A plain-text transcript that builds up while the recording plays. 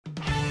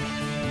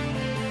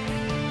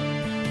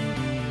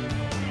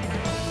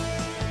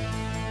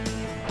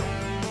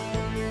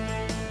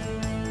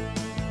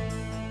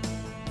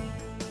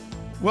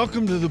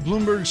Welcome to the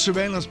Bloomberg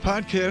Surveillance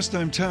Podcast.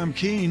 I'm Tom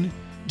Keene.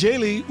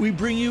 Daily, we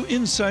bring you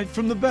insight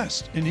from the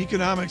best in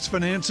economics,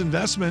 finance,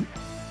 investment,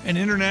 and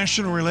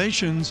international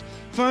relations.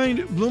 Find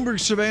Bloomberg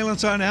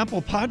Surveillance on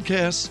Apple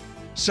Podcasts,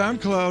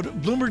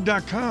 SoundCloud,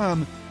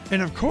 Bloomberg.com,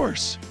 and of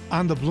course,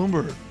 on the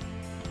Bloomberg.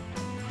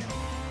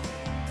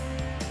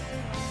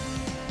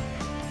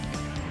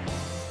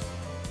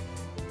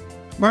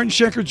 Martin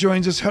Schecker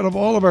joins us, head of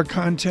all of our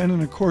content,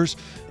 and of course,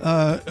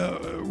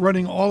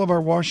 running all of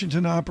our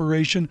Washington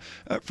operation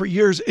for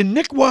years. And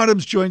Nick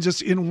Wadhams joins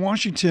us in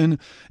Washington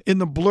in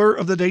the blur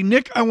of the day.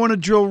 Nick, I want to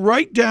drill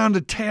right down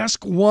to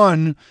task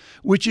one,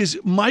 which is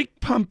Mike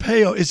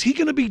Pompeo. Is he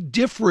going to be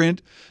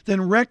different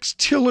than Rex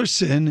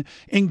Tillerson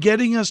in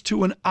getting us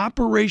to an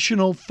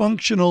operational,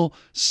 functional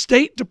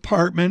State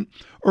Department,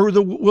 or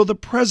will the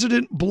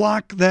president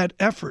block that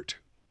effort?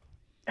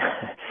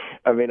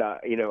 I mean,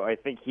 I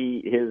think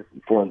his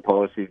foreign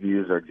policy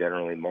views are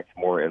generally much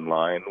more in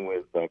line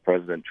with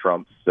President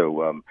Trump's,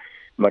 so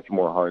much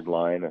more hard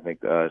line. I think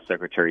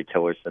Secretary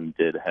Tillerson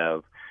did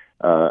have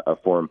a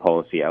foreign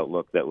policy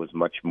outlook that was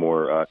much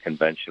more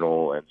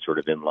conventional and sort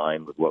of in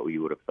line with what we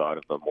would have thought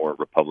of a more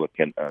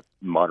Republican,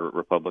 moderate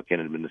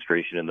Republican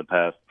administration in the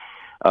past.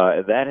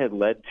 That had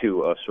led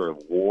to a sort of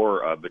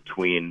war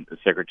between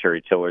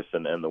Secretary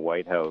Tillerson and the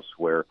White House,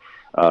 where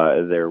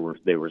there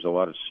was a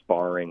lot of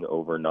sparring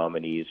over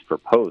nominees for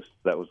posts.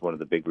 That was one of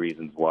the big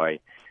reasons why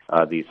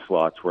these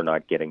slots were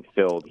not getting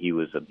filled. He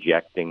was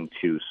objecting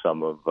to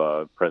some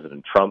of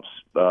President Trump's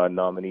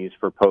nominees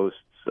for posts.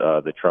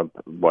 The Trump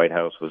White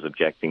House was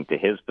objecting to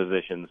his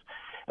positions.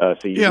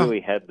 So you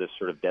really had this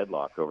sort of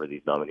deadlock over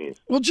these nominees.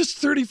 Well, just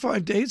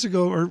 45 days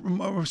ago,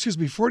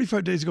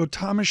 45 days ago,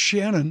 Thomas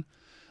Shannon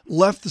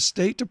left the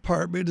State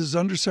Department as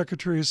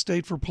Undersecretary of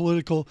State for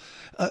Political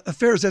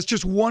Affairs. That's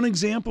just one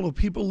example of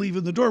people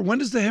leaving the door. When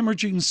does the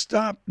hemorrhaging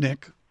stop,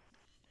 Nick?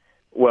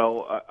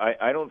 Well,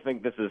 I don't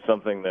think this is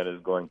something that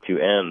is going to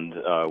end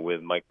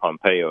with Mike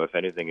Pompeo. If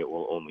anything, it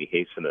will only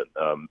hasten it.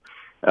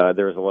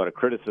 There is a lot of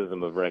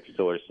criticism of Rex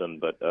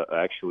Tillerson, but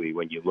actually,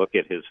 when you look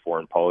at his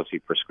foreign policy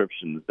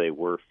prescriptions, they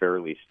were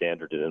fairly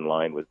standard and in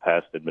line with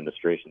past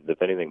administrations.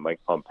 If anything, Mike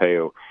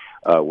Pompeo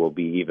will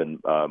be even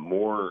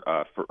more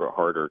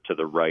harder to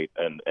the right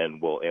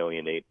and will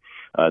alienate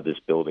this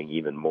building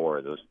even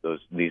more.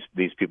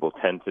 These people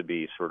tend to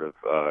be sort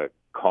of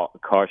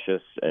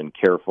cautious and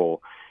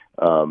careful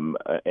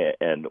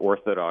and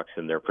orthodox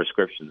in their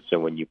prescriptions. So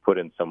when you put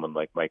in someone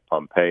like Mike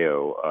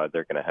Pompeo,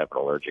 they're going to have an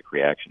allergic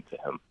reaction to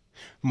him.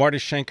 Marty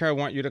Schenker, I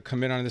want you to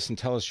come in on this and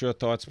tell us your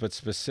thoughts, but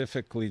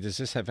specifically, does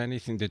this have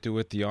anything to do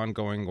with the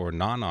ongoing or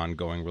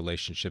non-ongoing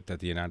relationship that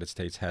the United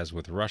States has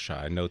with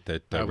Russia? I note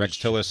that Rex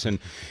Tillerson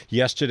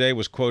yesterday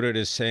was quoted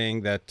as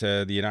saying that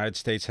the United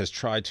States has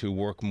tried to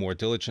work more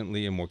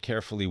diligently and more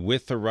carefully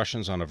with the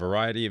Russians on a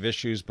variety of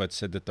issues, but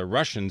said that the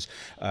Russians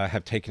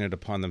have taken it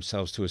upon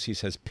themselves to, as he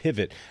says,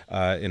 pivot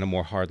in a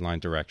more hardline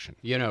direction.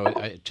 You know,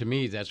 to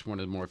me, that's one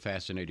of the more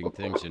fascinating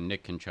things, and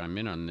Nick can chime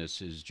in on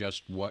this, is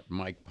just what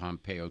Mike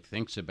Pompeo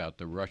thinks about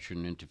the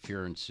Russian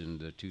interference in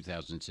the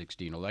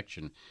 2016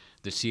 election.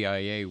 The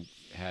CIA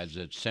has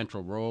a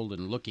central role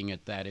in looking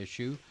at that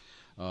issue.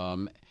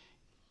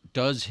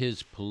 Does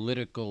his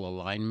political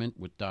alignment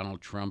with Donald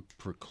Trump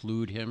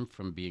preclude him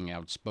from being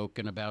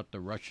outspoken about the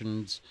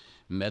Russians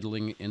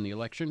meddling in the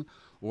election?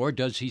 Or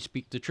does he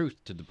speak the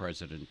truth to the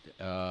president?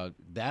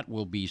 That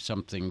will be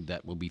something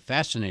that will be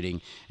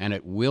fascinating, and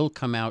it will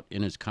come out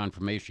in his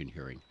confirmation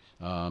hearing.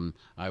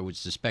 I would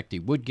suspect he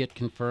would get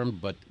confirmed,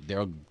 but there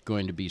are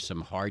going to be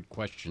some hard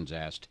questions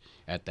asked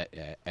at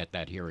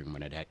that hearing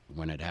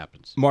when it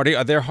happens. Marty,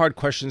 are there hard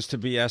questions to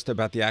be asked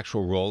about the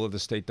actual role of the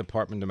State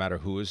Department, no matter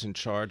who is in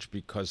charge?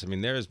 Because, I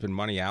mean, there has been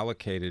money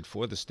allocated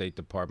for the State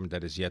Department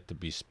that is yet to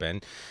be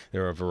spent.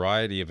 There are a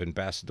variety of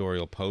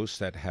ambassadorial posts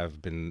that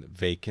have been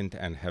vacant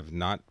and have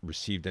not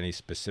received any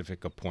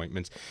specific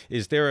appointments.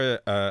 Is there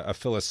a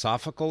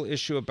philosophical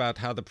issue about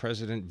how the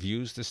president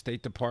views the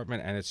State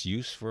Department and its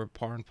use for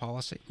foreign policy?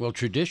 Well,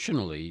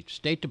 traditionally,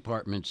 State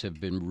Departments have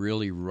been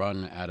really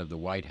run out of the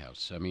White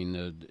House. I mean,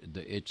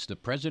 it's the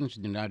President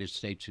of the United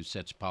States who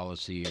sets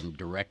policy and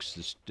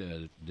directs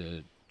the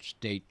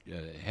state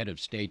head of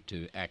state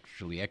to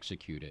actually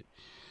execute it.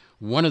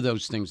 One of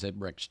those things that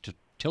Rex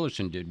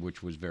Tillerson did,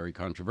 which was very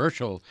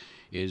controversial,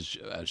 is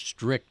a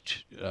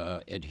strict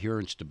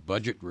adherence to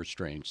budget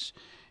restraints.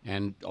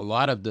 And a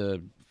lot of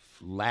the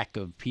lack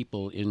of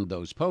people in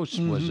those posts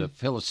was a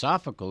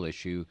philosophical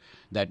issue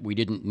that we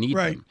didn't need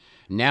them.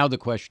 Now the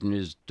question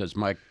is, does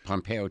Mike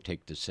Pompeo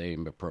take the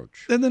same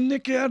approach? And then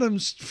Nick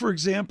Adams, for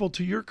example,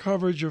 to your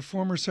coverage of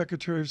former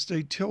Secretary of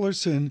State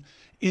Tillerson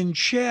in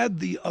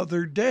Chad the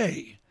other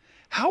day,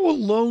 how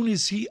alone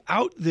is he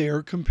out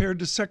there compared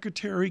to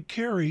Secretary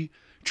Kerry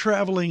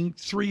traveling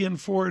 3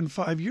 and 4 and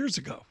 5 years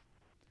ago?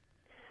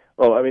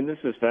 Well, I mean, this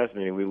is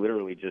fascinating. We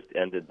literally just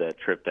ended that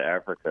trip to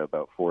Africa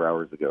about 4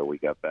 hours ago. We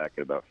got back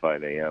at about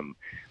 5 a.m.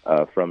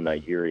 From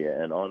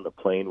Nigeria, and on the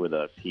plane with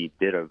us, he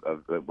did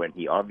when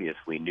he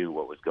obviously knew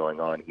what was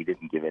going on. He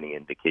didn't give any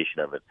indication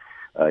of it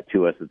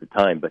to us at the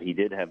time, but he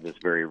did have this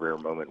very rare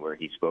moment where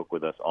he spoke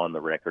with us on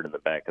the record in the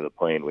back of the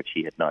plane, which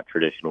he had not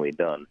traditionally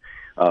done.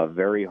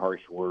 Very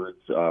harsh words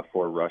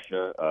for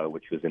Russia,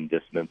 which was in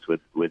dissonance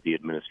with the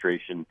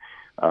administration.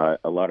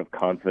 A lot of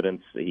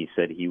confidence. He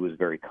said he was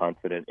very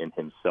confident in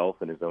himself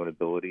and his own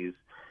abilities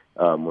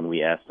when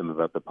we asked him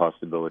about the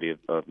possibility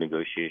of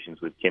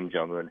negotiations with Kim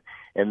Jong-un.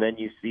 And then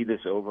you see this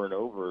over and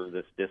over,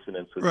 this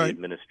dissonance with the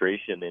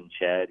administration. In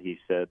Chad, he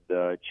said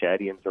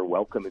Chadians are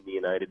welcome in the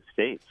United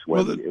States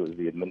when it was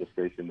the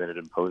administration that had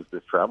imposed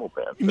this travel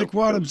ban. Nick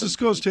Wadhams, this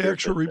goes to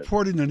actual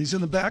reporting then. He's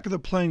in the back of the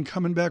plane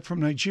coming back from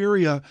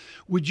Nigeria.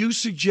 Would you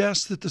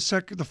suggest that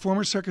the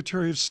former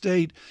Secretary of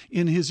State,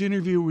 in his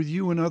interview with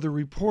you and other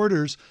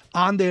reporters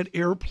on that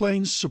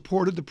airplane,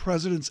 supported the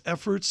president's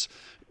efforts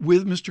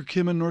with Mr.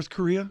 Kim in North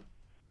Korea?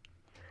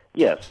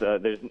 Yes,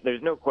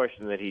 there's no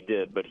question that he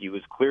did, but he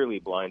was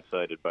clearly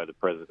blindsided by the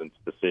president's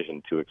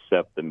decision to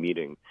accept the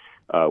meeting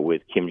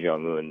with Kim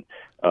Jong-un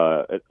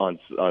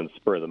on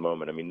spur of the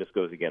moment. I mean, this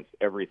goes against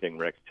everything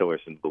Rex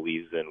Tillerson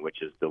believes in,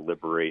 which is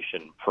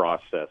deliberation,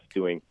 process,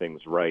 doing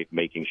things right,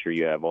 making sure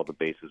you have all the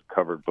bases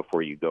covered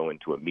before you go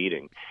into a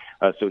meeting.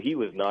 So he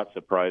was not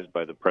surprised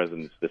by the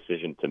president's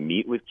decision to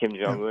meet with Kim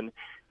Jong-un.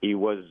 He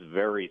was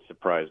very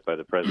surprised by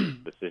the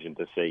president's decision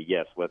to say,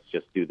 yes, let's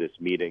just do this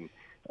meeting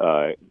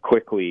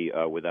quickly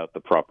without the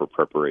proper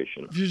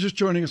preparation. If you're just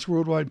joining us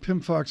worldwide,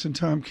 Pim Fox and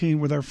Tom Keene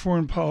with our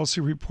foreign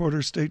policy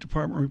reporter, State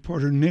Department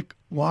reporter Nick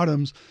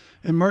Wadhams,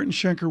 and Martin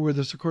Schenker with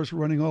us. Of course, we're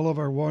running all of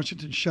our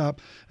Washington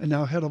shop and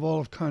now head of all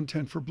of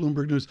content for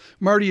Bloomberg News.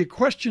 Marty, a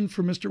question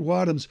for Mr.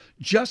 Wadhams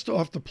just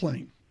off the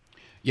plane.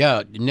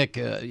 Yeah, Nick,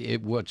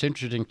 what's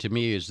interesting to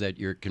me is that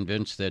you're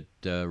convinced that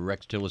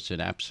Rex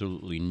Tillerson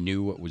absolutely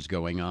knew what was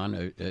going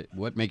on.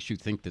 What makes you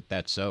think that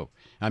that's so?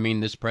 I mean,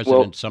 this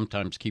president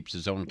sometimes keeps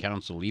his own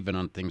counsel, even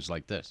on things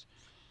like this.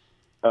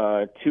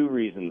 Two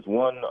reasons.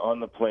 One, on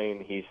the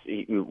plane,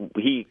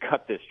 he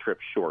cut this trip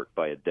short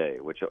by a day,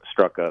 which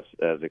struck us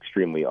as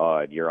extremely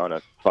odd. You're on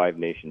a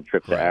 5-nation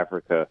trip to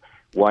Africa.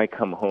 Why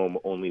come home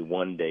only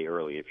one day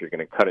early? If you're going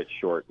to cut it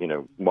short,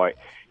 why?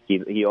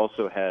 He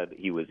also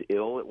he was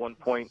ill at one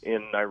point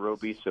in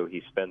Nairobi, so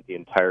he spent the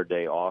entire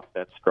day off.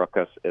 That struck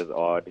us as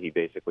odd. He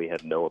basically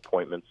had no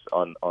appointments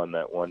on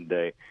that one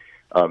day.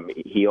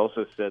 He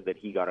also said that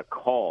he got a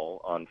call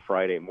on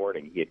Friday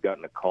morning. He had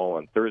gotten a call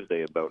on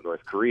Thursday about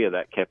North Korea.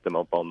 That kept him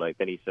up all night.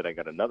 Then he said, I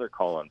got another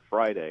call on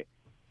Friday.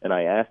 And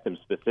I asked him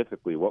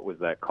specifically, what was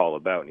that call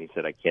about? And he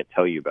said, I can't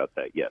tell you about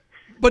that yet.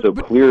 But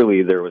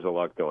clearly there was a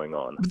lot going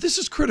on. But this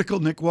is critical,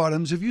 Nick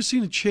Wadhams. Have you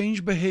seen a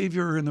change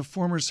behavior in the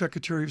former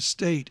Secretary of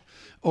State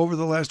over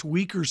the last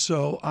week or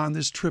so on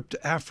this trip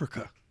to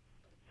Africa?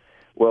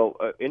 Well,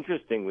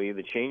 interestingly,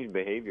 the change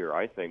behavior,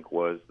 I think,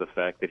 was the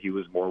fact that he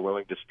was more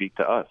willing to speak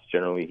to us.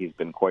 Generally, he's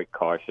been quite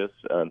cautious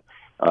and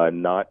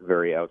not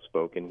very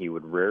outspoken. He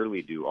would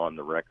rarely do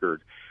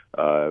on-the-record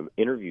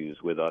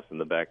interviews with us in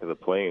the back of the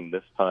plane.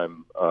 This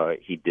time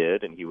he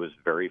did, and he was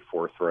very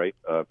forthright,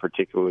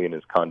 particularly in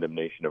his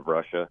condemnation of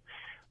Russia.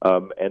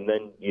 And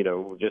then,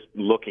 just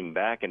looking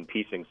back and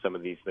piecing some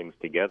of these things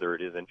together,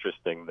 it is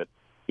interesting that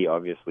he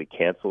obviously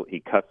he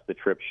cuts the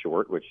trip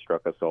short, which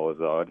struck us all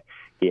as odd.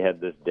 He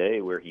had this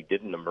day where he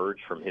didn't emerge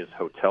from his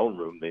hotel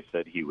room. They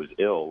said he was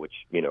ill, which,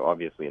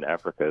 obviously in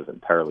Africa is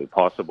entirely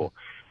possible.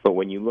 But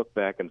when you look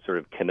back and sort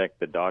of connect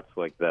the dots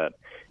like that,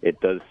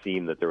 it does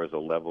seem that there was a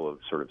level of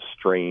sort of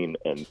strain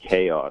and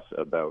chaos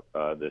about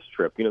this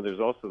trip. There's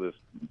also this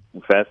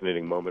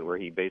fascinating moment where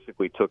he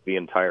basically took the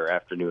entire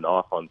afternoon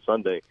off on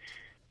Sunday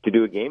to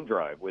do a game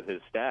drive with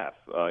his staff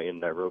in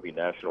Nairobi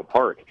National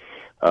Park,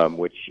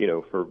 which,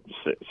 for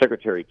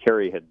Secretary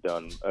Kerry had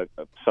done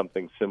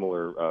something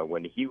similar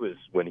when he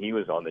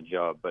was on the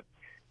job. But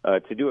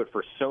to do it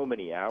for so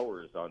many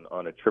hours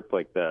on a trip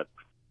like that,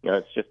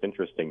 it's just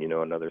interesting,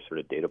 another sort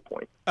of data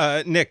point.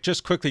 Nick,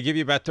 just quickly, give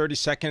you about 30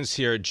 seconds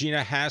here.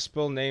 Gina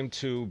Haspel named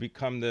to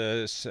become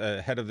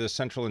the head of the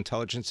Central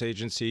Intelligence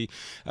Agency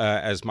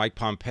as Mike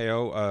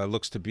Pompeo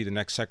looks to be the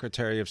next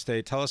Secretary of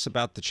State. Tell us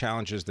about the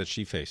challenges that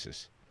she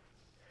faces.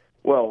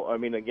 Well, I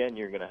mean, again,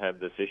 you're going to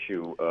have this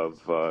issue of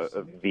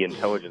the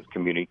intelligence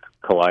community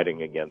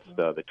colliding against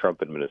the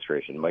Trump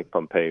administration. Mike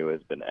Pompeo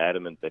has been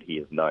adamant that he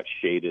has not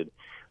shaded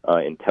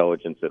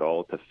intelligence at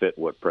all to fit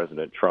what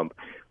President Trump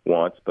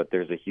wants, but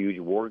there's a huge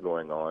war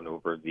going on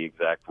over the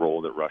exact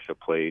role that Russia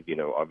played,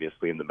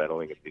 obviously in the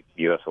meddling of the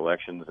U.S.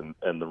 elections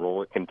and the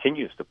role it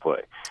continues to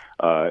play.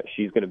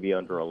 She's going to be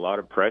under a lot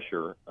of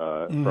pressure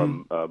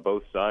from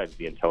both sides,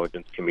 the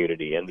intelligence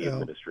community and the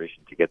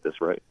administration, to get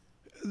this right.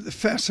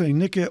 Fascinating.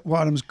 Nick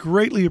Wadhams,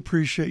 greatly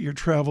appreciate your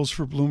travels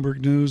for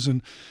Bloomberg News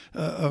and,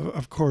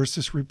 of course,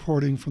 this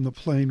reporting from the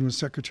plane with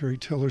Secretary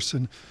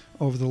Tillerson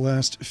over the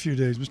last few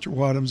days. Mr.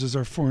 Wadhams is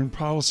our foreign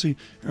policy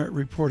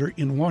reporter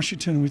in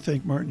Washington. We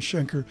thank Martin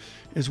Schenker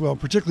as well,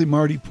 particularly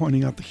Marty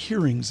pointing out the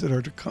hearings that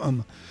are to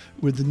come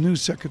with the new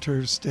Secretary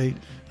of State,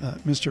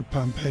 Mr.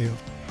 Pompeo.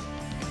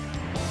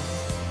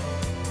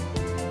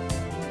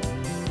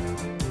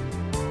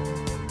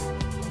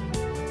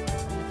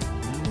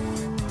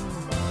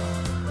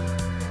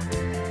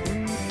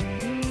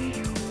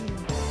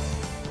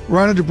 We're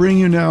honored to bring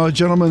you now a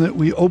gentleman that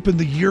we opened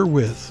the year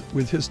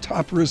with his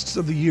top risks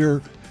of the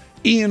year,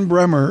 Ian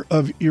Bremmer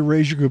of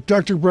Eurasia Group.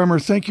 Dr.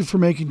 Bremmer, thank you for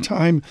making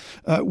time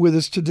with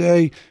us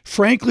today.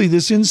 Frankly,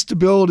 this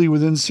instability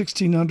within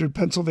 1600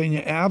 Pennsylvania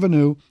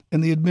Avenue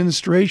and the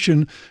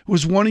administration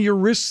was one of your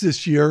risks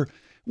this year.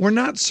 We're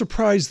not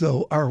surprised,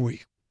 though, are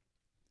we?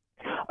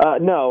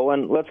 No,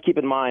 and let's keep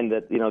in mind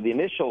that, the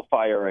initial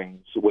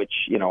firings, which,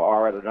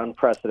 are at an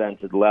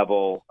unprecedented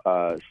level,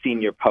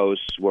 senior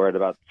posts were at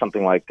about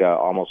something like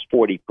almost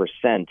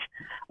 40%,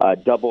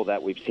 double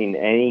that we've seen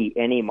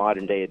any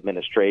modern-day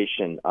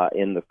administration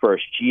in the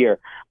first year.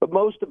 But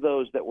most of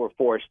those that were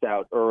forced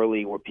out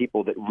early were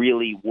people that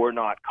really were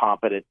not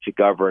competent to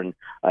govern,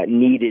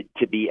 needed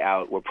to be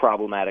out, were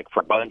problematic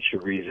for a bunch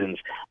of reasons.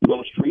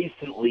 Most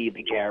recently,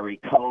 the Gary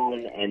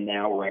Cohn and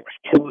now Rex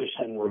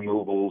Tillerson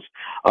removals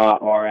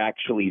are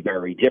actually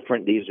very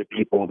different. These are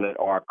people that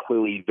are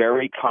clearly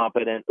very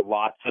competent,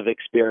 lots of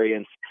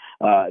experience,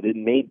 that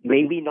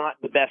maybe not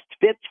the best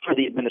fits for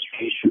the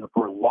administration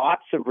for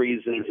lots of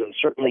reasons, and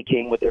certainly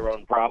came with their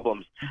own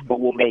problems, but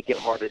will make it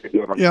harder to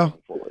govern going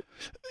forward.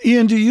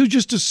 Ian, do you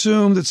just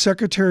assume that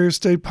Secretary of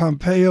State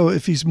Pompeo,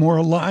 if he's more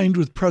aligned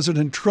with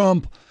President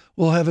Trump,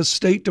 will have a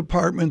State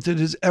Department that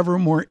is ever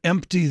more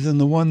empty than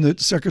the one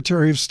that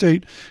Secretary of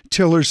State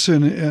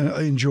Tillerson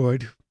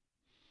enjoyed?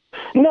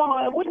 No,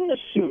 I wouldn't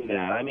assume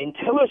that. I mean,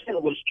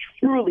 Tillerson was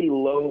truly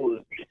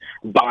loathed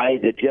by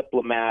the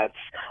diplomats.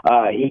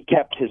 He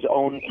kept his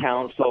own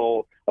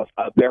counsel,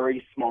 a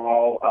very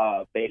small,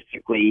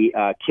 basically,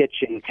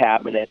 kitchen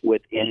cabinet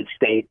within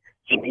state.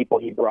 Some people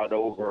he brought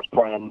over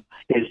from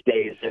his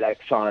days at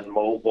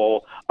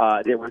ExxonMobil.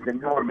 There was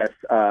enormous,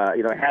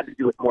 it had to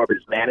do with more of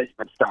his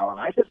management style. And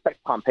I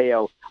suspect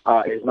Pompeo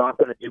is not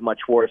going to do much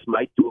worse,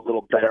 might do a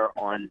little better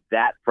on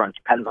that front.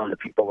 Depends on the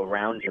people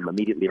around him,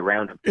 immediately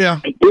around him. Yeah.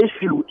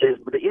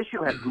 The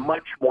issue has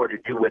much more to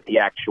do with the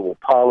actual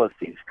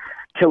policies.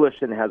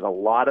 Tillerson has a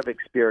lot of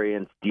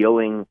experience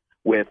dealing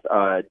with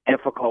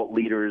difficult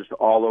leaders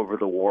all over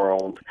the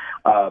world.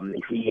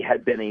 He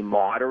had been a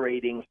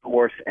moderating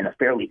force and a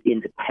fairly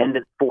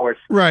independent force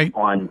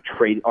on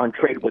trade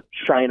with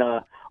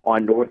China,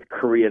 on North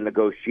Korea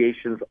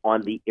negotiations,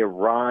 on the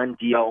Iran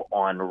deal,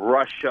 on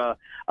Russia.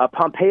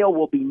 Pompeo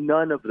will be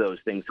none of those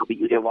things. He'll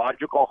be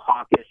ideological,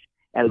 hawkish,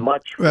 and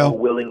much more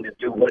willing to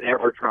do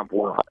whatever Trump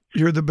wants.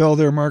 You heard the bell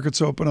there.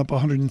 Markets open up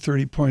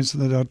 130 points in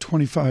the Dow,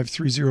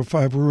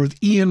 25,305. We're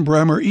with Ian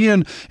Bremmer.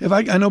 Ian,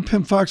 I know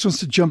Pim Fox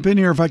wants to jump in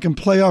here. If I can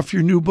play off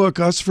your new book,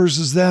 Us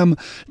Versus Them,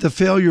 The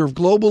Failure of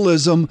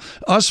Globalism,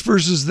 Us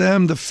Versus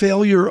Them, The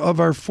Failure of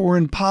Our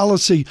Foreign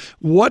Policy.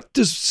 What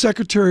does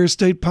Secretary of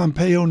State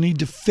Pompeo need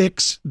to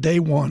fix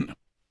day one?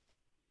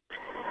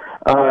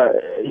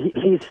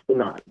 He's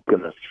not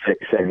going to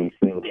fix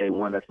anything day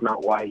one. That's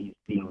not why he's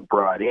being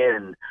brought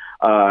in.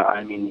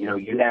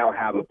 You now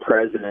have a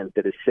president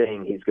that is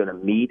saying he's going to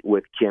meet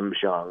with Kim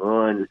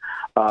Jong-un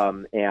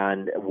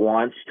and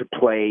wants to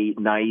play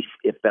nice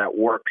if that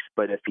works.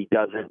 But if he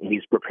doesn't,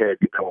 he's prepared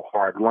to go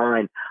hard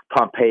line.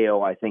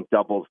 Pompeo, I think,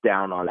 doubles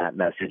down on that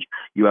message.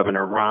 You have an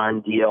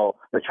Iran deal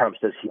that Trump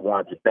says he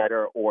wants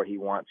better or he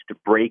wants to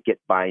break it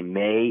by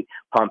May.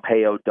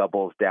 Pompeo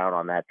doubles down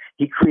on that.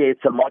 He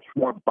creates a much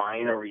more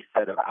binary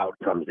set of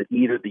outcomes that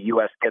either the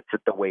U.S. gets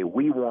it the way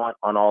we want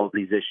on all of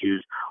these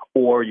issues,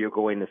 or you're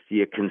going to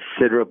see a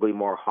considerably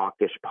more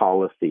hawkish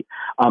policy.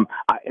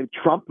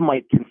 Trump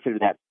might consider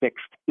that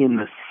fixed in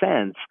the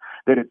sense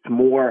that it's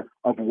more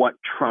of what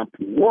Trump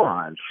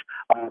wants,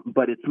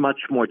 but it's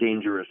much more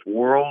dangerous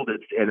world,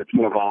 and it's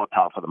more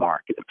volatile for the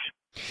markets.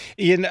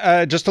 Ian,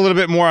 just a little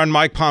bit more on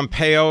Mike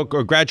Pompeo.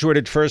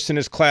 Graduated first in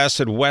his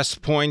class at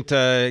West Point,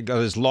 got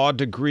his law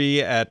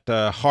degree at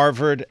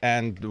Harvard,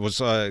 and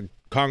was a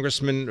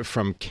congressman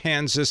from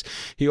Kansas.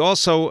 He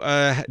also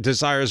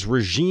desires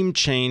regime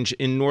change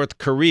in North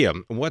Korea.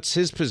 What's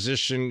his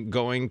position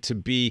going to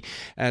be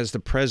as the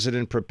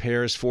president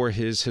prepares for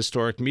his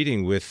historic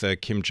meeting with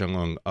Kim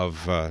Jong-un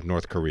of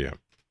North Korea?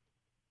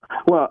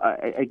 Well,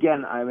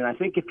 again, I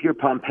think if you're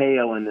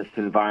Pompeo in this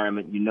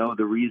environment,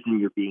 the reason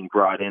you're being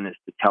brought in is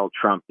to tell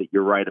Trump that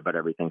you're right about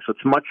everything. So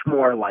it's much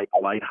more like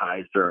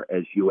Lighthizer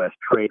as U.S.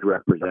 trade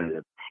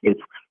representative.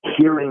 It's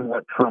hearing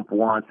what Trump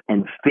wants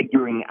and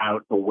figuring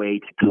out a way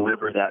to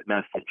deliver that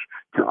message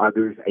to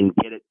others and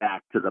get it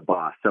back to the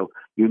boss. So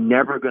you're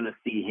never going to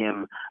see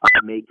him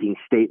making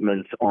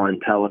statements on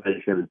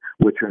television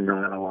which are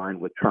not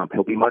aligned with Trump.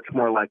 He'll be much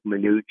more like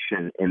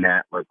Mnuchin in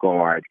that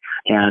regard.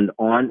 And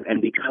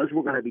because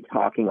we're going to be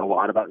talking a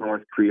lot about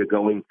North Korea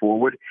going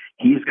forward,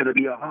 he's going to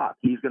be a hawk.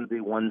 He's going to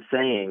be one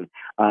saying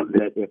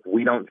that if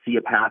we don't see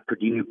a path for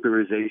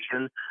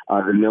denuclearization,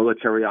 the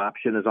military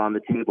option is on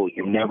the table.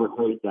 You never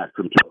heard that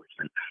from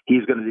Tillerson.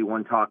 He's going to be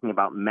one talking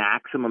about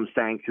maximum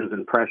sanctions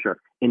and pressure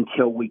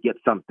until we get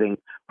something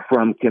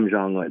from Kim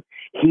Jong-un.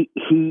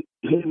 He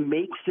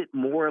makes it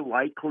more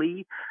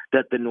likely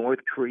that the North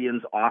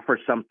Koreans offer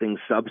something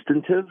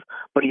substantive,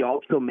 but he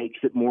also makes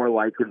it more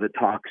likely the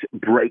talks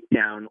break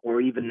down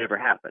or even never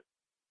happen.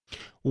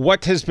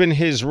 What has been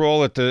his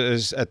role at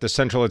the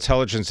Central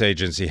Intelligence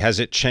Agency? Has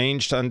it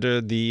changed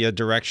under the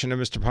direction of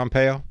Mr.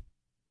 Pompeo?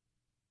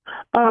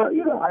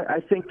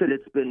 I think that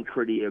it's been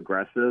pretty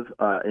aggressive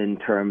in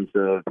terms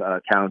of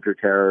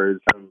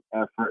counterterrorism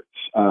efforts,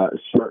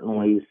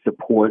 certainly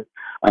support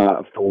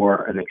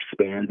for an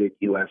expanded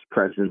U.S.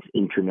 presence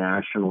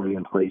internationally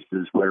in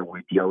places where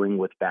we're dealing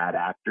with bad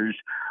actors.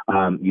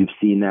 You've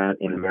seen that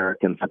in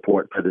American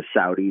support for the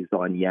Saudis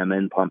on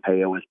Yemen.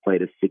 Pompeo has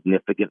played a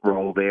significant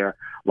role there.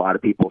 A lot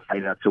of people say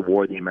that's a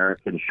war the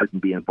Americans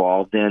shouldn't be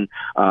involved in.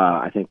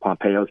 I think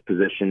Pompeo's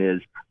position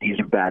is these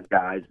are bad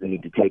guys. They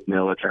need to take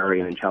military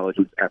and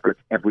intelligence efforts,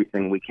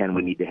 everything we can.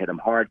 We need to hit them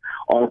hard.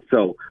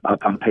 Also,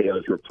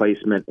 Pompeo's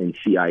replacement in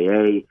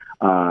CIA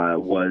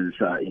was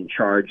in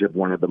charge of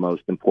one of the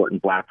most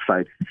important black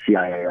sites the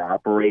CIA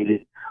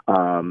operated,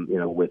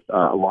 with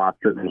lots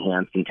of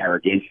enhanced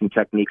interrogation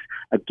techniques.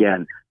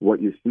 Again,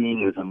 what you're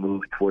seeing is a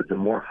move towards a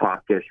more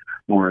hawkish,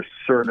 more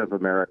assertive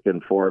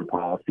American foreign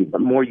policy,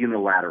 but more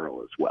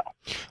unilateral as well.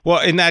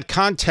 Well, in that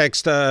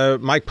context,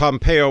 Mike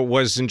Pompeo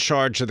was in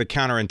charge of the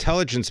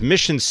Counterintelligence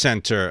Mission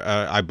Center,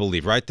 I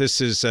believe, right? This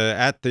is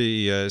at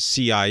the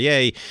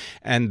CIA,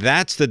 and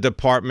that's the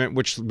department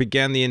which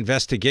began the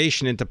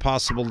investigation into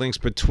possible links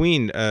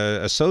between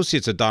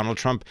associates of Donald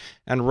Trump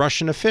and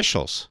Russian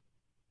officials.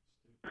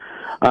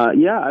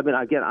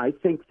 I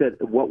think that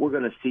what we're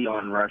going to see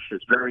on Russia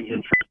is very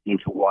interesting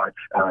to watch.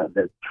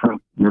 That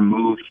Trump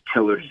removed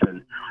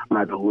Tillerson.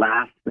 The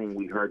last thing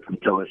we heard from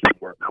Tillerson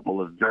were a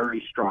couple of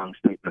very strong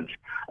statements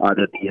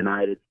that the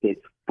United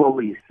States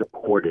fully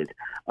supported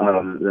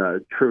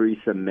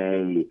Theresa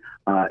May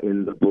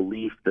in the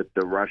belief that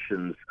the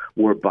Russians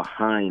were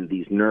behind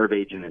these nerve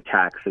agent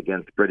attacks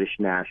against British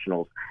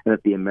nationals and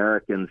that the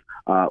Americans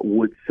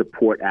would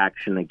support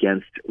action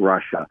against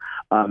Russia.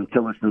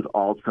 Tillerson's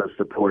also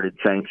supported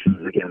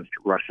sanctions against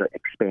Russia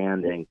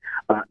expanding.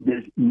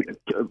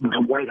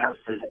 The White House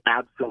has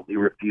absolutely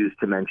refused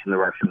to mention the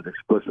Russians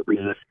explicitly.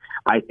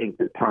 I think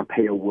that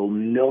Pompeo will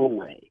no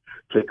way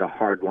take a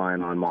hard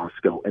line on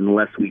Moscow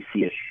unless we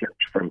see a shift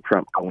from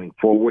Trump going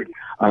forward.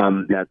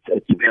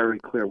 It's very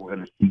clear we're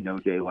going to see no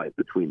daylight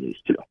between these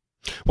two.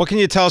 What can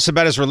you tell us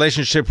about his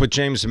relationship with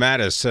James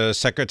Mattis,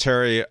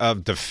 Secretary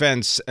of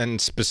Defense, and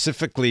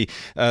specifically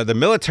the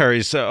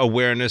military's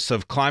awareness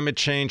of climate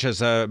change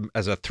as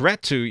a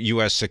threat to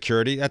U.S.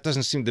 security? That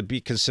doesn't seem to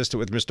be consistent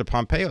with Mr.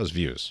 Pompeo's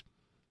views.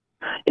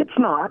 It's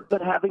not,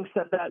 but having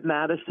said that,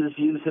 Mattis's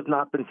views have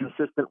not been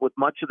consistent with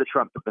much of the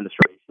Trump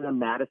administration,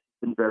 and Mattis has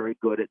been very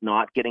good at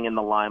not getting in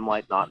the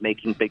limelight, not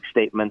making big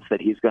statements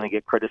that he's going to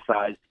get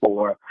criticized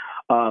for,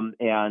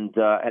 and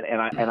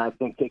I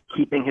think that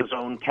keeping his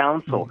own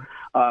counsel.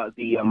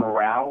 The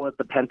morale at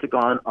the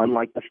Pentagon,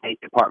 unlike the State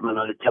Department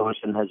under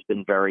Tillerson, has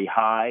been very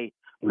high.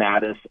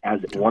 Mattis, as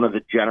one of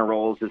the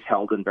generals, is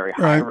held in very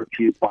high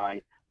repute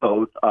by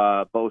both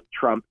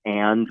Trump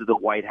and the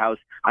White House.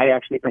 I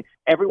actually think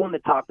everyone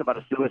that talked about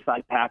a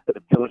suicide pact that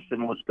if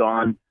Tillerson was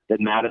gone, that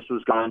Mattis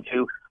was gone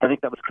too, I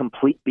think that was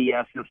complete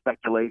BS and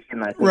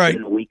speculation. I think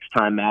in a week's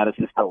time, Mattis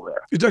is still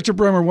there. Dr.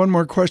 Bremmer, one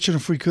more question,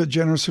 if we could,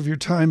 generous of your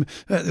time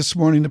this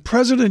morning. The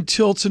president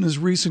tilts in his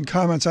recent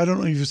comments, I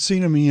don't know if you've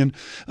seen him, Ian,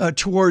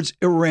 towards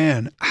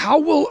Iran. How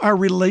will our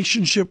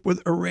relationship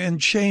with Iran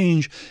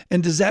change,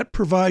 and does that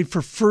provide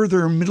for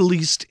further Middle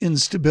East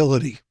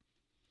instability?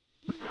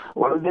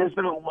 Well, there's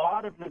been a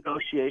lot of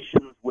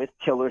negotiations with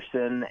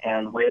Tillerson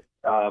and with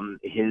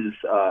his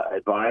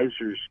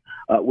advisors,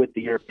 with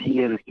the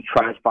Europeans, to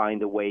try to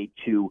find a way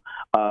to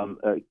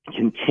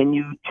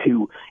continue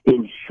to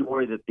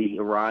ensure that the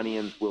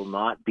Iranians will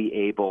not be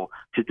able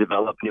to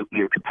develop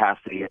nuclear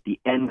capacity at the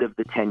end of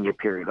the 10-year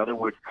period. In other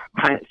words,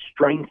 kind of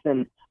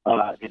strengthen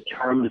the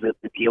terms of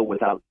the deal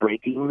without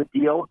breaking the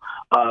deal.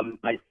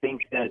 I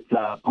think that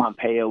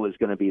Pompeo is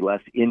going to be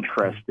less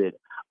interested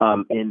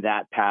in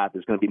that path,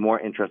 is going to be more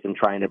interested in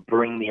trying to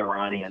bring the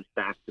Iranians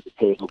back to the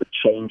table to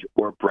change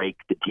or break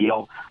the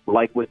deal.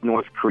 Like with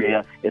North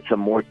Korea, it's a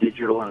more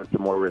digital and it's a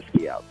more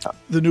risky outcome.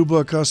 The new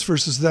book, Us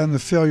Versus Them, The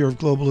Failure of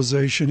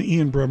Globalization.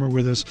 Ian Bremmer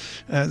with us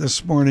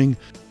this morning.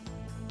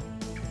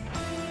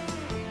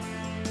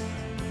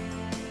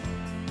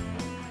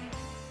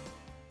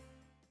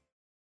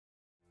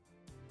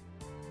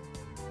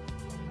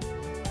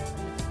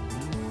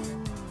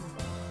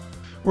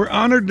 We're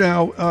honored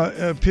now,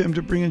 Pim,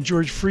 to bring in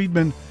George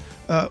Friedman,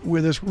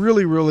 with us.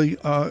 Really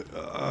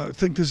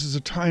think this is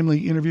a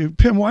timely interview.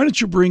 Pim, why don't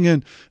you bring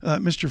in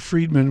Mr.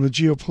 Friedman with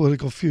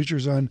Geopolitical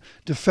Futures on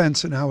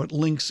defense and how it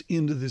links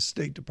into this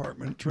State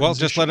Department transition? Well,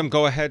 just let him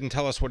go ahead and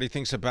tell us what he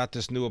thinks about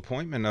this new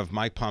appointment of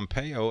Mike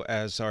Pompeo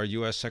as our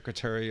U.S.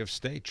 Secretary of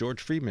State.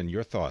 George Friedman,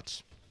 your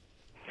thoughts?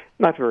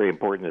 Not very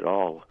important at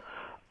all.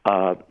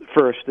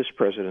 First, this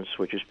president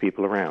switches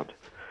people around.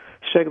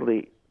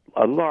 Secondly,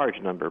 a large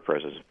number of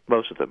presidents,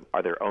 most of them,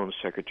 are their own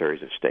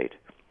secretaries of state.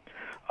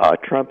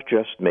 Trump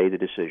just made a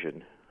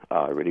decision,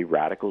 a really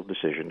radical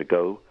decision, to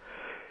go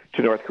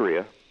to North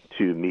Korea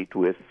to meet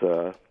with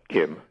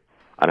Kim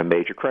on a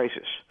major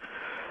crisis.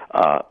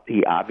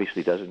 He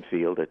obviously doesn't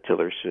feel that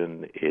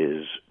Tillerson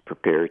is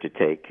prepared to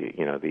take,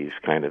 these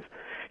kind of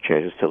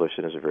chances.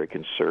 Tillerson is a very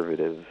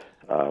conservative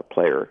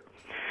player,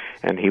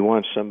 and he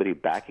wants somebody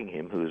backing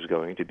him who's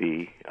going to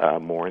be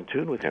more in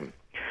tune with him.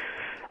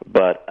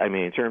 But,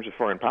 in terms of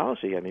foreign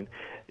policy,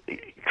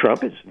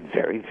 Trump is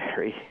very,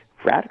 very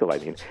radical.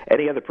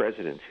 Any other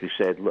president who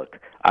said, look,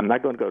 I'm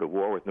not going to go to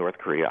war with North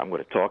Korea, I'm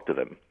going to talk to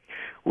them,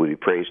 would be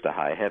praised to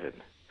high heaven.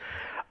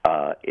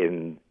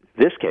 In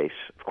this case,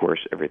 of course,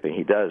 everything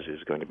he does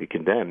is going to be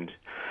condemned.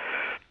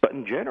 But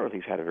in general,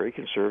 he's had a very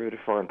conservative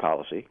foreign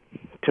policy.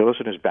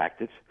 Tillerson has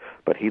backed it,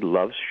 but he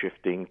loves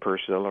shifting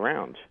personnel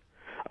around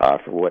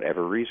for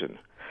whatever reason.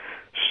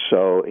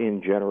 So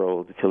in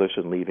general, the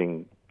Tillerson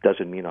leaving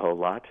doesn't mean a whole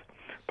lot.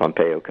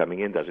 Pompeo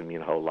coming in doesn't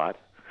mean a whole lot.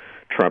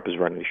 Trump is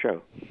running the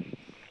show.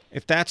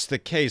 If that's the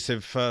case,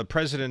 if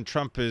President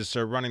Trump is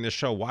running the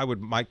show, why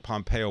would Mike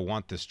Pompeo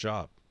want this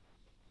job?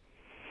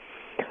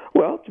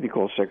 Well, to be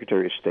called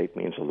Secretary of State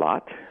means a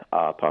lot.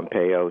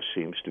 Pompeo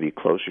seems to be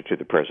closer to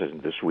the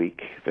president this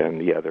week than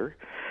the other.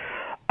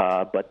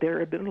 But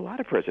there have been a lot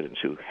of presidents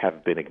who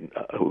have been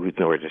who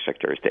ignored the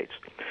Secretary of State.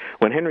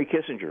 When Henry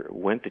Kissinger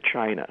went to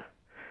China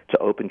to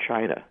open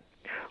China,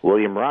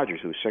 William Rogers,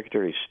 who was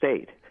Secretary of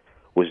State,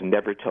 was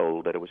never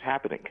told that it was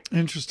happening.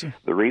 Interesting.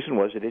 The reason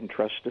was they didn't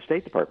trust the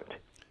State Department,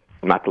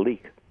 not the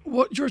leak.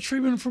 What, George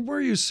Friedman, from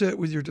where you sit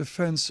with your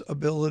defense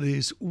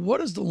abilities, what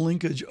is the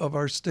linkage of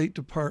our State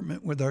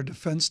Department with our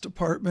Defense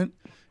Department?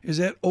 Is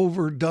that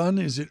overdone?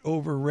 Is it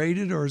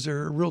overrated? Or is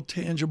there a real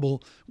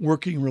tangible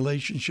working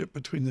relationship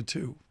between the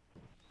two?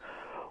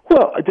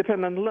 Well, it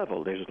depends on the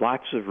level. There's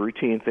lots of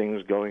routine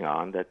things going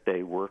on that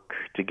they work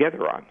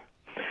together on.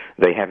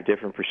 They have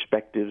different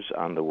perspectives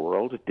on the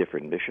world,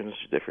 different missions,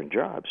 different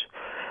jobs.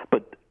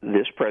 But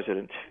this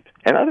president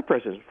and other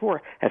presidents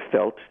before have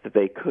felt that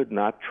they could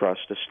not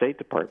trust the State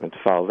Department to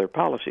follow their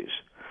policies.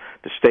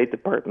 The State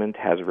Department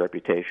has a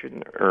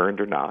reputation,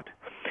 earned or not,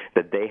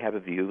 that they have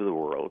a view of the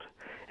world,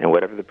 and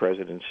whatever the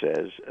president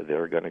says,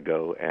 they're going to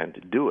go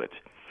and do it.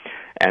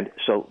 And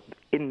so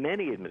in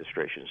many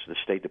administrations, the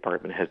State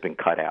Department has been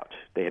cut out.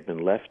 They have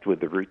been left with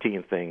the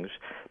routine things,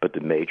 but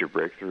the major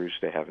breakthroughs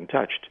they haven't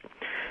touched.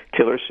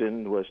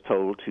 Tillerson was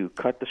told to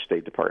cut the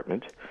State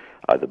Department.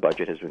 The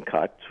budget has been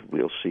cut.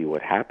 We'll see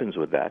what happens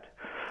with that.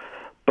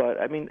 But,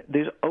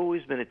 there's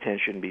always been a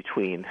tension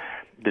between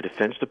the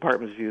Defense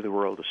Department's view of the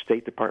world, the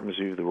State Department's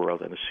view of the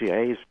world, and the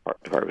CIA's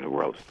Department of the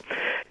world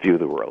view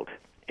of the world.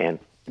 And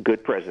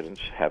good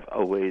presidents have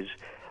always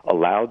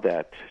allowed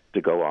that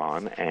to go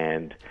on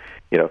and,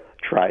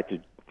 try to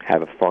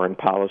have a foreign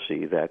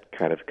policy that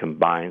kind of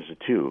combines the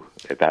two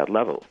at that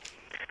level.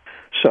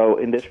 So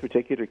in this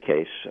particular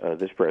case,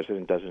 this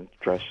president doesn't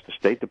trust the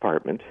State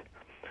Department.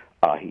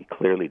 He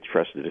clearly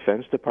trusts the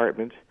Defense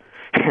Department.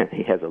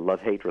 He has a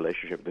love-hate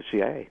relationship with the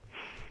CIA.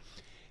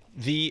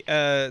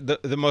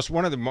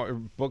 One of the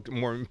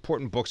more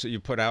important books that you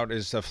put out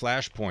is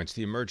Flashpoints: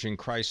 The Emerging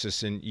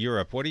Crisis in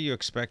Europe. What do you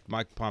expect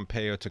Mike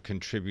Pompeo to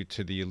contribute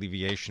to the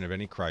alleviation of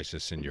any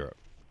crisis in Europe?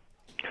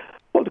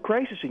 Well, the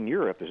crisis in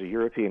Europe is a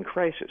European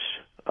crisis.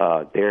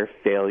 Their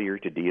failure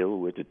to deal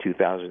with the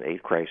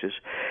 2008 crisis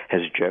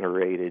has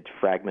generated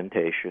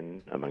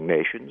fragmentation among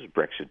nations,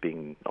 Brexit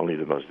being only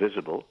the most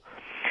visible,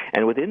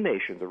 and within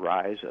nations, the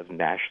rise of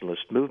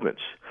nationalist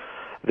movements.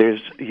 The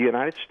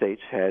United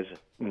States has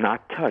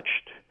not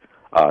touched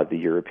the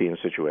European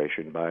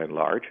situation by and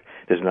large.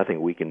 There's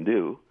nothing we can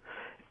do,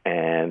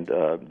 and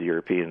the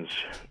Europeans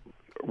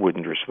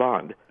wouldn't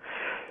respond.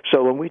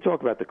 So when we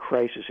talk about the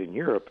crisis in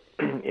Europe,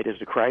 it is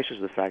the crisis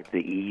of the fact that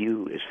the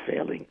EU is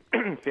failing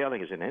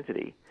as an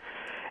entity,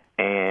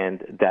 and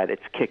that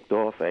it's kicked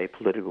off a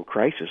political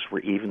crisis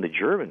where even the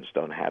Germans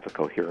don't have a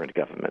coherent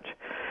government.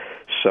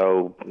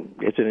 So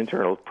it's an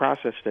internal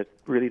process that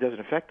really doesn't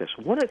affect us.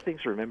 One of the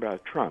things to remember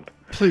about Trump,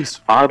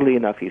 please, oddly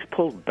enough, he's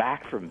pulled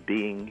back from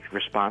being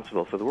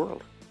responsible for the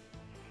world.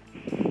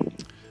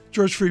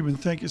 George Friedman,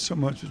 thank you so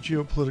much for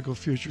Geopolitical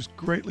Futures.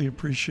 Greatly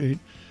appreciate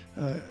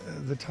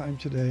the time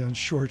today on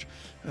short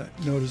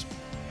notice.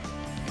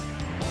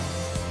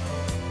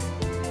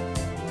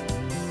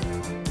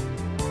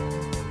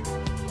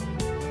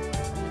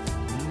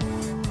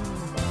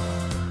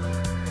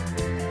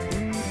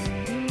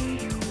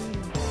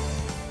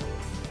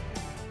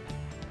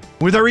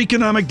 With our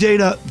economic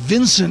data,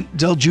 Vincent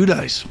Del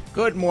Giudice.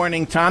 Good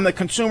morning, Tom. The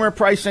Consumer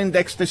Price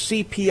Index, the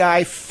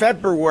CPI,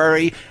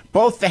 February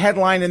both the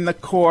headline and the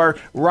core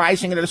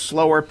rising at a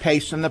slower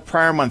pace than the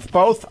prior month,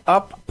 both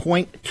up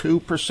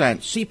 0.2%.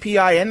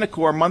 CPI and the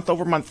core month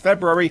over month,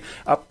 February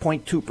up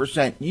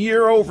 0.2%.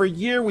 Year over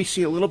year, we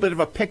see a little bit of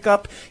a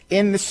pickup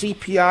in the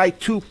CPI,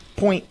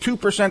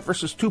 2.2%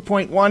 versus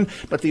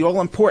 2.1%, but the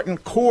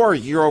all-important core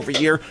year over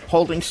year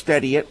holding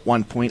steady at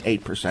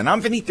 1.8%. I'm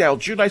Vinny Del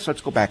Giudice.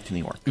 Let's go back to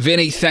New York.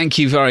 Vinny, thank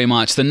you very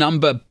much. The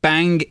number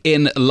bang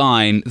in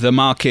line, the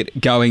market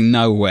going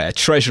nowhere.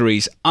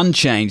 Treasuries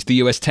unchanged, the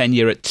US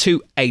 10-year at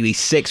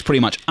 286, pretty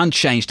much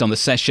unchanged on the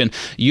session.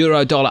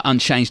 Euro dollar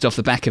unchanged off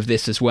the back of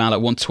this as well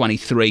at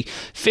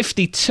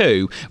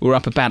 123.52. We're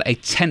up about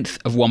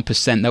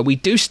 0.1%, though we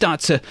do start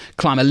to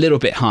climb a little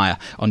bit higher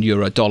on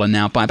euro dollar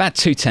now by about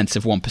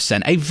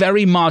 0.2%. A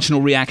very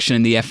marginal reaction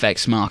in the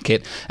FX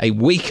market, a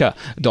weaker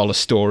dollar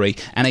story,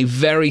 and a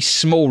very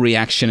small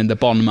reaction in the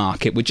bond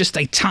market with just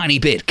a tiny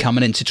bit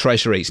coming into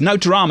treasuries. No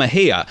drama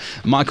here.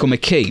 Michael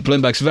McKee,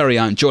 Bloomberg's very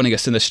own, joining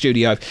us in the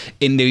studio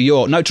in New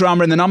York. No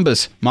drama in the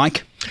numbers,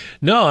 Mike?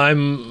 No,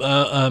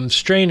 I'm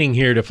straining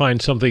here to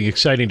find something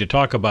exciting to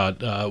talk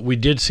about. We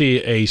did see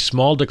a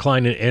small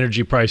decline in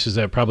energy prices.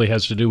 That probably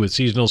has to do with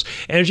seasonals.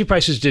 Energy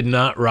prices did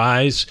not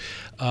rise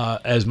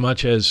as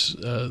much as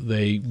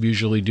they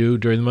usually do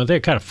during the month.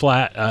 They're kind of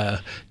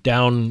flat,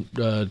 down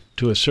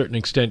to a certain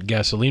extent.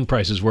 Gasoline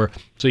prices were.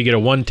 So you get a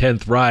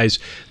 1/10 rise.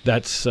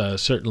 That's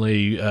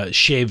certainly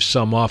shaves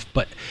some off.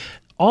 But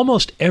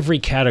almost every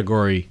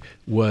category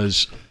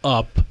was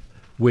up,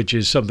 which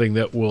is something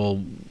that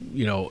will,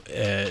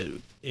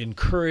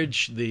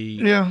 encourage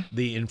the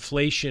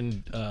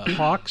inflation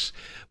hawks,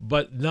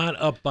 but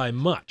not up by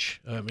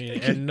much. I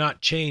mean, and not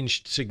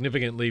changed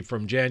significantly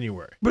from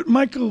January. But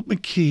Michael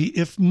McKee,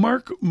 if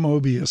Mark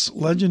Mobius,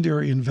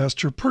 legendary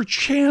investor,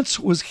 perchance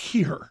was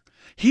here,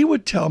 he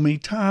would tell me,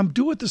 Tom,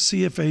 do what the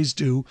CFAs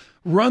do,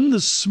 run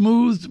the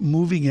smooth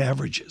moving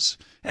averages.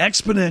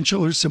 Exponential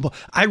or simple.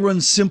 I run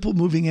simple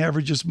moving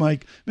averages,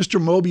 Mike. Mr.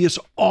 Mobius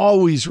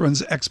always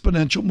runs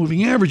exponential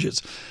moving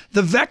averages.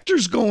 The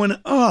vector's going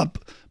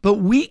up, but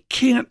we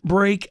can't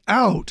break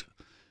out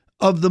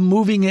of the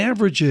moving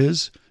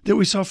averages that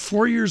we saw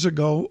 4 years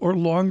ago or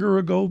longer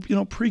ago,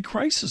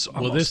 pre-crisis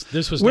almost. Well,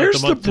 this was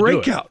Where's not the month the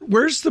breakout? To do it.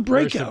 Where's the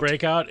breakout? Where's the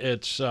breakout?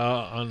 It's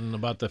on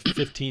about the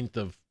 15th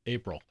of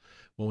April.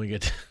 When we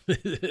get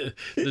the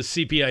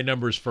CPI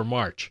numbers for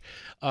March.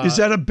 Is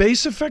that a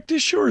base effect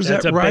issue or is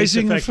that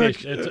rising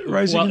effect?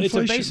 Rising inflation? It's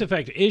a base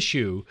effect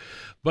issue,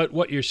 but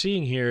what you're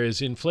seeing here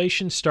is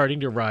inflation starting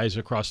to rise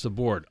across the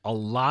board. A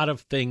lot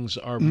of things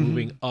are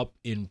moving up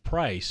in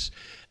price,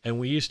 and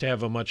we used to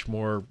have a much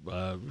more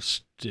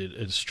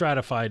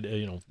stratified,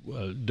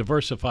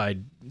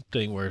 diversified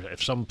thing where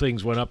if some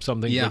things went up,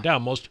 some things went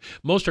down.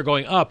 Most are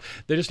going up.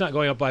 They're just not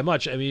going up by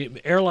much. I mean,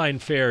 airline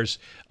fares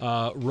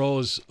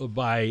rose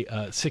by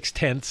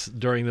 0.6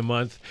 during the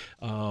month.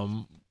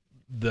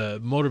 The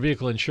motor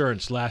vehicle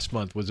insurance last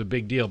month was a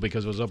big deal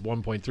because it was up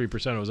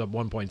 1.3%. It was up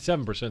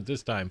 1.7%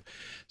 this time.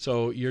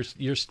 So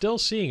you're still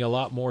seeing a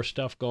lot more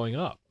stuff going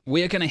up.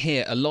 We are going to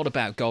hear a lot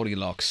about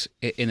Goldilocks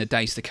in the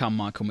days to come,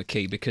 Michael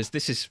McKee, because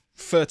this is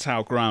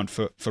fertile ground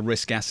for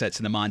risk assets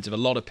in the minds of a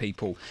lot of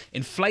people.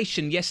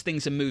 Inflation, yes,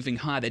 things are moving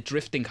higher, they're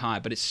drifting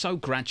higher, but it's so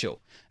gradual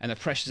and the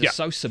pressures are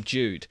so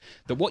subdued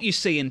that what you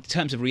see in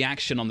terms of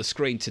reaction on the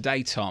screen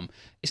today, Tom,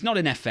 it's not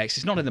in FX,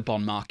 it's not in the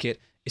bond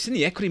market, it's in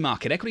the equity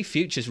market. Equity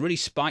futures really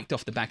spiked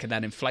off the back of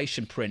that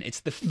inflation print.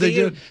 It's the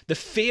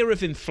fear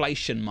of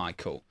inflation,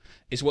 Michael,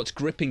 is what's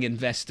gripping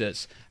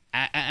investors.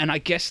 And I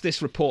guess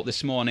this report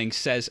this morning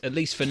says, at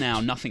least for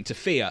now, nothing to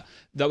fear.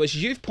 Though, as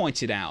you've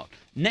pointed out,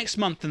 next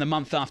month and the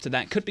month after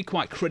that could be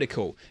quite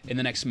critical in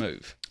the next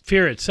move.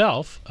 Fear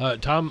itself.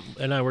 Tom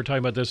and I were talking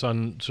about this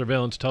on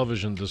surveillance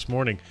television this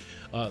morning.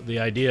 The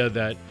idea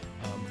that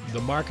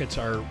the markets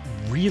are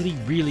really,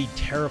 really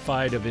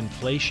terrified of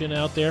inflation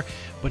out there,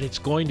 but it's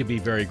going to be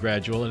very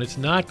gradual, and it's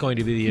not going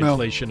to be the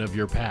inflation of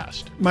your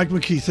past. Mike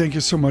McKee, thank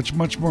you so much.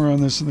 Much more on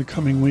this in the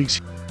coming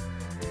weeks.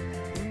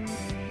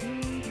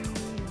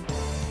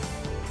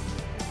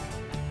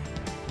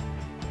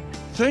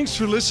 Thanks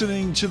for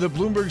listening to the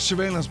Bloomberg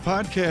Surveillance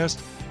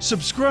Podcast.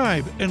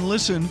 Subscribe and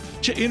listen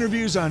to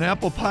interviews on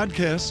Apple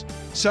Podcasts,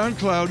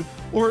 SoundCloud,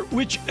 or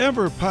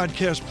whichever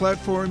podcast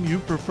platform you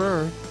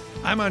prefer.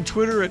 I'm on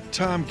Twitter at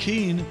Tom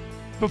Keene.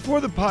 Before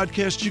the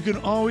podcast, you can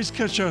always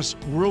catch us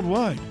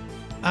worldwide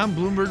on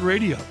Bloomberg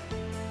Radio.